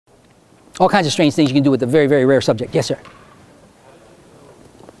All kinds of strange things you can do with a very, very rare subject. Yes, sir.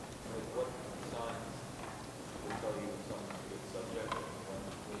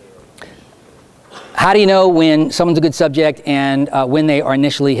 How do you know when someone's a good subject and when they are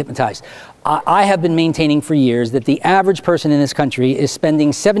initially hypnotized? I have been maintaining for years that the average person in this country is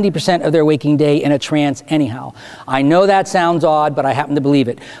spending 70% of their waking day in a trance anyhow. I know that sounds odd, but I happen to believe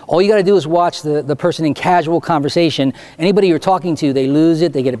it. All you got to do is watch the person in casual conversation. Anybody you're talking to, they lose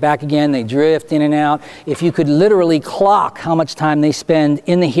it, they get it back again, they drift in and out. If you could literally clock how much time they spend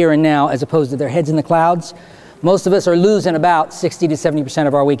in the here and now as opposed to their heads in the clouds, most of us are losing about 60 to 70%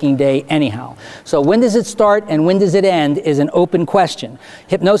 of our waking day anyhow. So when does it start and when does it end is an open question.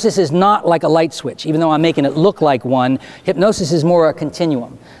 Hypnosis is not like a light switch, even though I'm making it look like one. Hypnosis is more a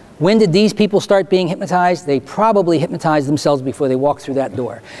continuum. When did these people start being hypnotized? They probably hypnotized themselves before they walked through that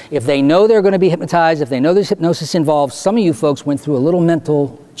door. If they know they're going to be hypnotized, if they know there's hypnosis involved, some of you folks went through a little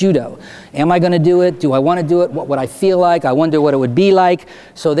mental judo. Am I going to do it? Do I want to do it? What would I feel like? I wonder what it would be like.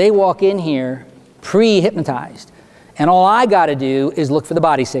 So they walk in here pre-hypnotized. And all I got to do is look for the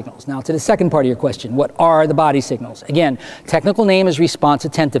body signals. Now to the second part of your question, what are the body signals? Again, technical name is response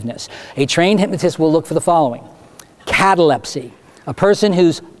attentiveness. A trained hypnotist will look for the following. Catalepsy. A person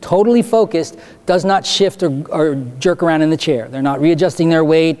who's totally focused does not shift or jerk around in the chair. They're not readjusting their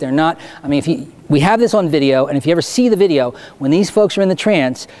weight. They're not, I mean, we have this on video, and if you ever see the video, when these folks are in the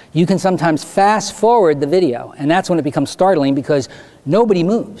trance, you can sometimes fast forward the video, and that's when it becomes startling because nobody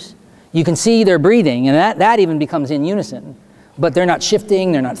moves. You can see they're breathing, and that even becomes in unison. But they're not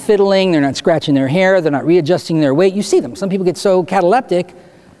shifting, they're not fiddling, they're not scratching their hair, they're not readjusting their weight. You see them. Some people get so cataleptic,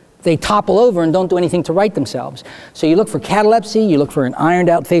 they topple over and don't do anything to right themselves. So you look for catalepsy, you look for an ironed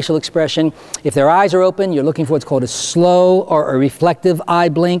out facial expression. If their eyes are open, you're looking for what's called a slow or a reflective eye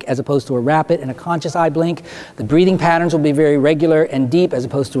blink as opposed to a rapid and a conscious eye blink. The breathing patterns will be very regular and deep as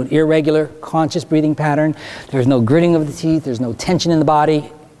opposed to an irregular, conscious breathing pattern. There's no gritting of the teeth, there's no tension in the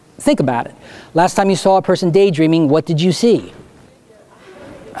body. Think about it. Last time you saw a person daydreaming, what did you see?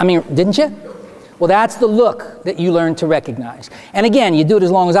 I mean, didn't you? Well, that's the look that you learn to recognize. And again, you do it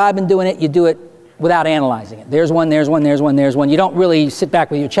as long as I've been doing it, you do it without analyzing it. There's one, there's one, there's one, there's one. You don't really sit back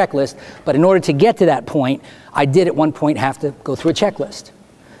with your checklist, but in order to get to that point, I did at one point have to go through a checklist.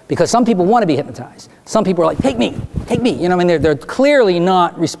 Because some people want to be hypnotized. Some people are like, take me, take me. You know, I mean, they're clearly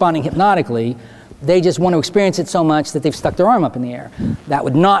not responding hypnotically. They just want to experience it so much that they've stuck their arm up in the air. That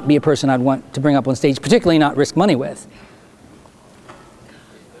would not be a person I'd want to bring up on stage, particularly not risk money with.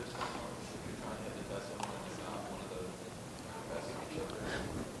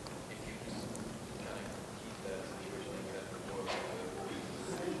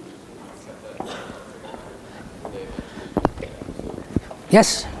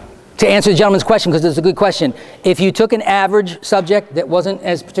 Yes? To answer the gentleman's question, because it's a good question, if you took an average subject that wasn't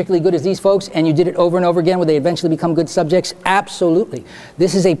as particularly good as these folks and you did it over and over again, would they eventually become good subjects? Absolutely.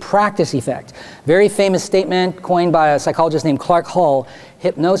 This is a practice effect. Very famous statement coined by a psychologist named Clark Hull.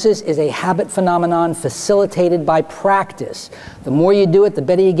 Hypnosis is a habit phenomenon facilitated by practice. The more you do it, the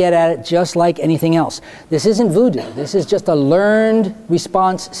better you get at it, just like anything else. This isn't voodoo. This is just a learned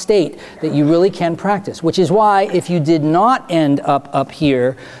response state that you really can practice, which is why if you did not end up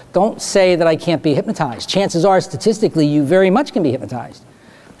here, don't say that I can't be hypnotized. Chances are, statistically, you very much can be hypnotized.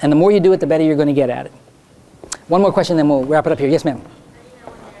 And the more you do it, the better you're going to get at it. One more question, then we'll wrap it up here. Yes, ma'am.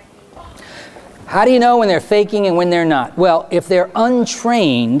 How do you know when they're faking and when they're not? Well, if they're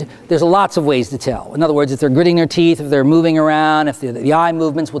untrained, there's lots of ways to tell. In other words, if they're gritting their teeth, if they're moving around, if the eye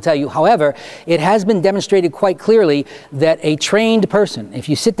movements will tell you. However, it has been demonstrated quite clearly that a trained person, if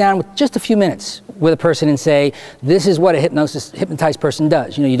you sit down with just a few minutes with a person and say, this is what a hypnotized person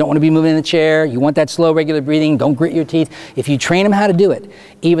does. You know, you don't want to be moving in the chair, you want that slow, regular breathing, don't grit your teeth. If you train them how to do it,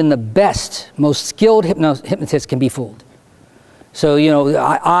 even the best, most skilled hypnotists can be fooled. So, you know,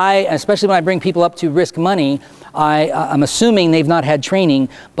 I especially when I bring people up to risk money, I'm assuming they've not had training,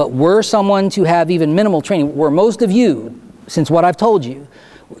 but were someone to have even minimal training, were most of you, since what I've told you,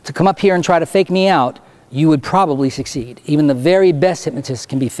 to come up here and try to fake me out, you would probably succeed. Even the very best hypnotists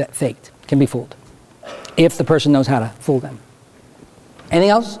can be faked, can be fooled, if the person knows how to fool them. Anything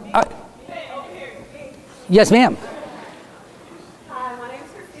else? Yes, ma'am. Hi, my name's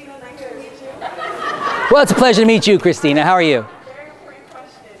Christina. Nice to meet you. Well, it's a pleasure to meet you, Christina. How are you? Very important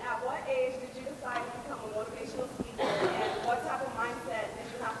question. At what age did you decide to become a motivational speaker, and what type of mindset did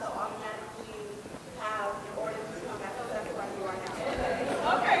you have to automatically have in order to become as successful as you are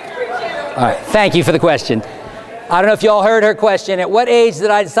now? Okay, appreciate it. All right, thank you for the question. I don't know if you all heard her question. At what age did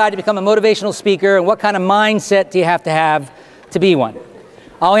I decide to become a motivational speaker, and what kind of mindset do you have to be one?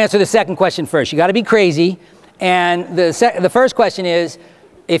 I'll answer the second question first. You got to be crazy. And the first question is,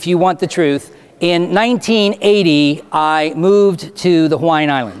 if you want the truth. In 1980, I moved to the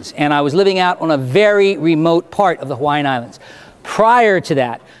Hawaiian Islands, and I was living out on a very remote part of the Hawaiian Islands. Prior to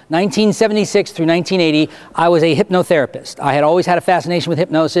that, 1976 through 1980, I was a hypnotherapist. I had always had a fascination with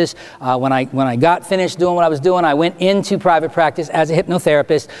hypnosis. When I got finished doing what I was doing, I went into private practice as a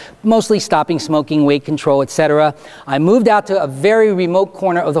hypnotherapist, mostly stopping smoking, weight control, etc. I moved out to a very remote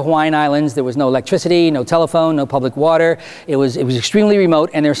corner of the Hawaiian Islands. There was no electricity, no telephone, no public water. It was extremely remote,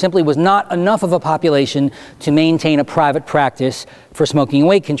 and there simply was not enough of a population to maintain a private practice for smoking and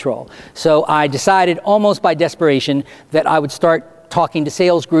weight control. So I decided, almost by desperation, that I would start talking to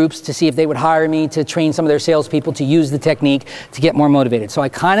sales groups to see if they would hire me to train some of their salespeople to use the technique to get more motivated. So I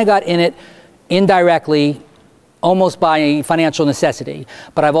kind of got in it indirectly, almost by financial necessity.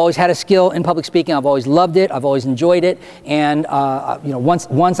 But I've always had a skill in public speaking. I've always loved it. I've always enjoyed it. And you know,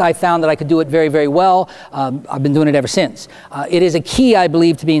 once I found that I could do it very, very well, I've been doing it ever since. It is a key, I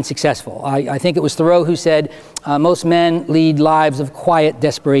believe, to being successful. I think it was Thoreau who said, most men lead lives of quiet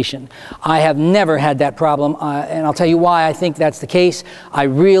desperation. I have never had that problem, and I'll tell you why I think that's the case. I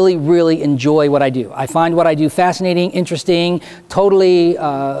really, really enjoy what I do. I find what I do fascinating, interesting, totally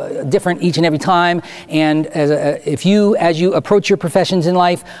different each and every time. And as you approach your professions in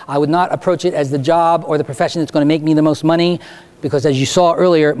life, I would not approach it as the job or the profession that's going to make me the most money. Because as you saw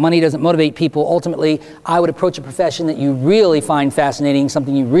earlier, money doesn't motivate people. Ultimately, I would approach a profession that you really find fascinating,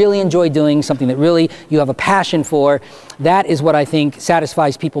 something you really enjoy doing, something that really you have a passion for. That is what I think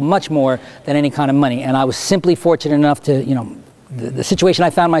satisfies people much more than any kind of money. And I was simply fortunate enough to, you know, the situation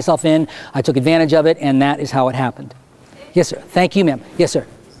I found myself in, I took advantage of it, and that is how it happened. Yes, sir. Thank you, ma'am. Yes, sir.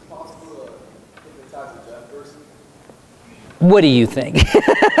 What do you think?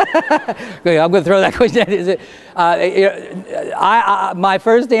 I'm going to throw that question. Is it, my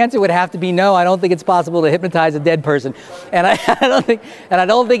first answer would have to be no. I don't think it's possible to hypnotize a dead person, and I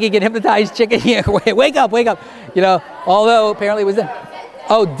don't think you can hypnotize chicken. Wake up, wake up. You know, although apparently it was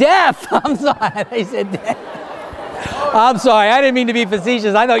deaf. I'm sorry. They said deaf. I'm sorry. I didn't mean to be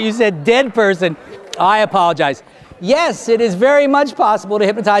facetious. I thought you said dead person. I apologize. Yes, it is very much possible to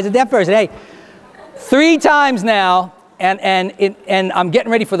hypnotize a deaf person. Hey, 3 times now. And I'm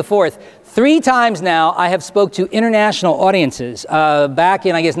getting ready for the 4th. 3 times now I have spoke to international audiences. Back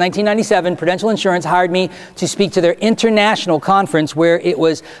in, I guess, 1997, Prudential Insurance hired me to speak to their international conference where it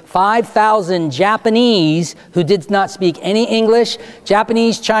was 5,000 Japanese who did not speak any English,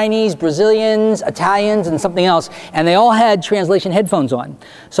 Japanese, Chinese, Brazilians, Italians, and something else. And they all had translation headphones on.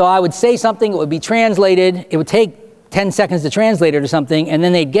 So I would say something, it would be translated, it would take 10 seconds to translate it or something, and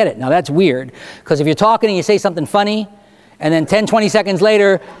then they'd get it. Now that's weird, because if you're talking and you say something funny, and then 10, 20 seconds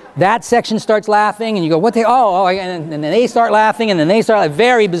later, that section starts laughing, and you go, what they, and then they start laughing, and then they start,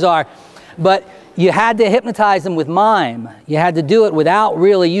 very bizarre. But you had to hypnotize them with mime. You had to do it without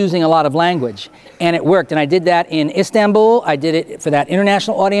really using a lot of language. And it worked. And I did that in Istanbul. I did it for that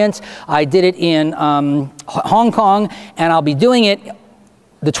international audience. I did it in Hong Kong, and I'll be doing it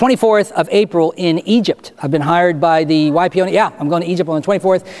the 24th of April in Egypt. I've been hired by the YPO. Yeah, I'm going to Egypt on the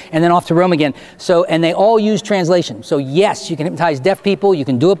 24th and then off to Rome again. So, and they all use translation. So yes, you can hypnotize deaf people. You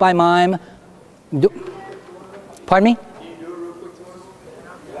can do it by mime. Pardon me?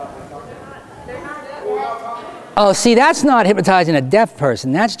 Oh, see, that's not hypnotizing a deaf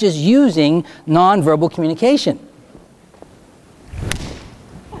person. That's just using nonverbal communication. See,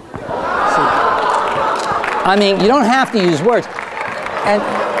 I mean, you don't have to use words.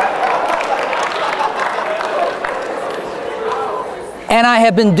 And I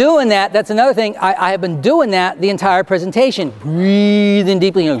have been doing that. That's another thing. I have been doing that the entire presentation. Breathe in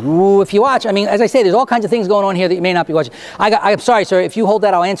deeply. You know, if you watch, I mean, as I say, there's all kinds of things going on here that you may not be watching. I'm sorry, sir. If you hold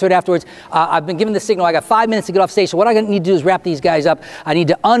that, I'll answer it afterwards. I've been given the signal. I got 5 minutes to get off stage. So what I need to do is wrap these guys up. I need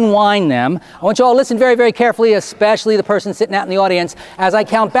to unwind them. I want you all to listen very, very carefully, especially the person sitting out in the audience, as I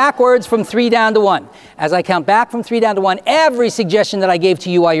count backwards from 3 down to 1. As I count back from 3 down to 1, every suggestion that I gave to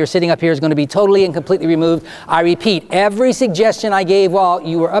you while you're sitting up here is going to be totally and completely removed. I repeat, every suggestion I gave while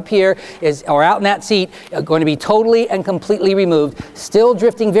you were up here or out in that seat going to be totally and completely removed. Still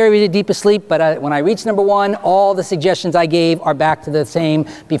drifting very, very deep asleep, but when I reach number 1, all the suggestions I gave are back to the same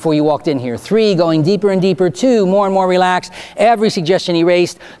before you walked in here. 3, going deeper and deeper. 2, more and more relaxed. Every suggestion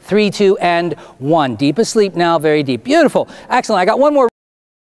erased. 3, 2, and 1. Deep asleep now, very deep. Beautiful. Excellent. I got one more.